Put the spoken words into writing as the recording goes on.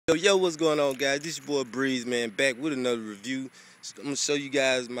Yo, what's going on, guys? This your boy Breeze, man, back with another review. I'm gonna show you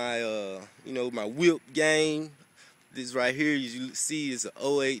guys my, my whip game. This right here, you see, is an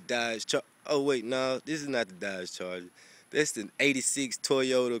 '08 Dodge Charger. Oh wait, no, this is not the Dodge Charger. That's the '86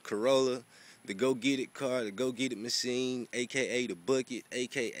 Toyota Corolla, the Go Get It car, the Go Get It machine, aka the bucket,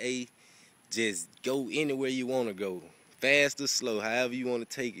 aka just go anywhere you want to go, fast or slow, however you want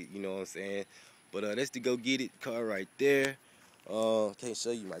to take it. You know what I'm saying? But that's the Go Get It car right there. Can't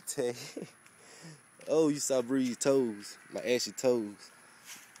show you my tag. Oh, you saw Breeze's toes, my ashy toes.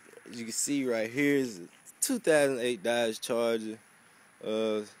 As you can see right here is a 2008 Dodge Charger.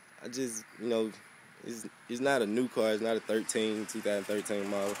 I just, it's not a new car. It's not a 2013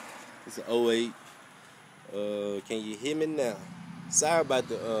 model. It's an '08. Can you hear me now? Sorry about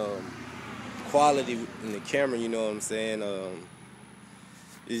the quality in the camera. You know what I'm saying?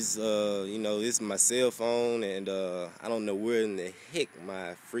 It's my cell phone, and I don't know where in the heck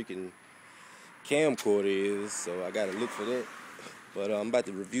my freaking camcorder is, so I gotta look for that. But I'm about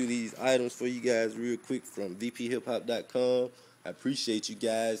to review these items for you guys real quick from vphiphop.com. I appreciate you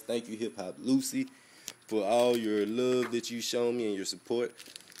guys. Thank you, Hip Hop Lucy, for all your love that you shown me and your support.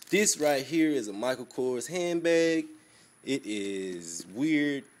 This right here is a Michael Kors handbag. It is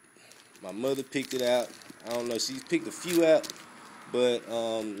weird. My mother picked it out. I don't know, she's picked a few out. But,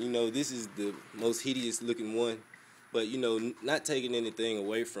 this is the most hideous looking one. But, not taking anything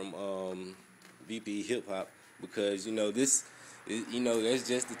away from VP Hip Hop, because, that's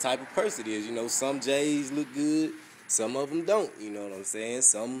just the type of person it is. Some J's look good, some of them don't. You know what I'm saying?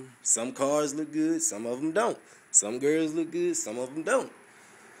 Some cars look good, some of them don't. Some girls look good, some of them don't.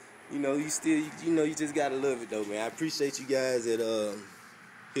 You just gotta love it though, man. I appreciate you guys at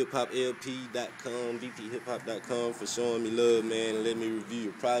hiphoplp.com, vphiphop.com, for showing me love, man, and letting me review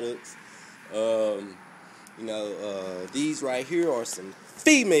your products. These right here are some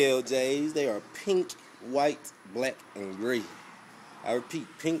female J's. They are pink, white, black, and gray. I repeat,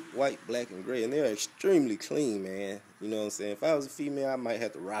 pink, white, black, and gray, and they're extremely clean, man. You know what I'm saying? If I was a female, I might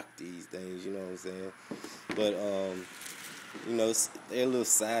have to rock these things. You know what I'm saying? But they're a little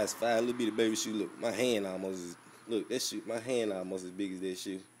size 5, a little bitty baby shoe. Look, my hand almost. Look, that shoe, my hand almost as big as that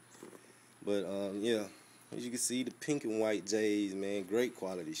shoe. But, yeah, as you can see, the pink and white J's, man, great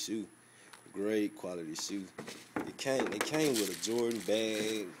quality shoe. Great quality shoe. They came with a Jordan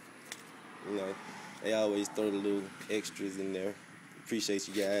bag. They always throw the little extras in there. Appreciate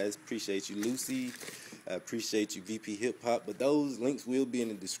you guys. Appreciate you, Lucy. I appreciate you, VP Hip Hop. But those links will be in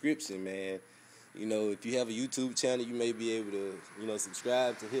the description, man. If you have a YouTube channel, you may be able to,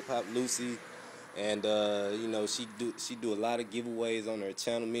 subscribe to Hip Hop Lucy. And she do a lot of giveaways on her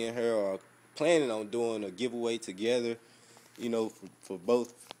channel. Me and her are planning on doing a giveaway together, from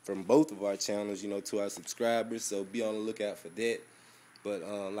both of our channels, to our subscribers. So be on the lookout for that. But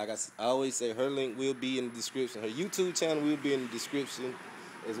like I always say, her link will be in the description. Her YouTube channel will be in the description,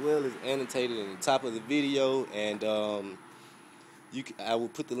 as well as annotated in the top of the video. And I will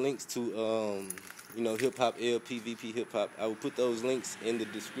put the links to Hip Hop LP, VP Hip Hop. I will put those links in the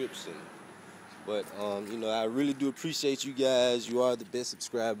description. But, I really do appreciate you guys. You are the best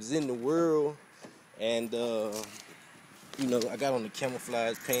subscribers in the world. And, I got on the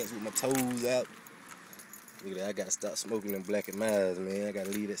camouflage pants with my toes out. Look at that, I got to stop smoking them Black & Milds, man. I got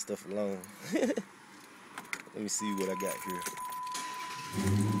to leave that stuff alone. Let me see what I got here.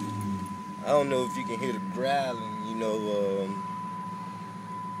 I don't know if you can hear the growling,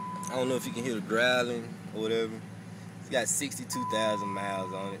 I don't know if you can hear the growling or whatever. It's got 62,000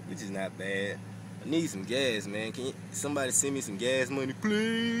 miles on it, which is not bad. I need some gas, man. Can somebody send me some gas money,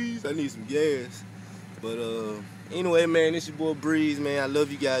 please? I need some gas. But anyway, man, it's your boy Breeze, man. I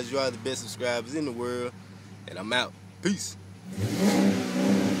love you guys. You are the best subscribers in the world. And I'm out. Peace.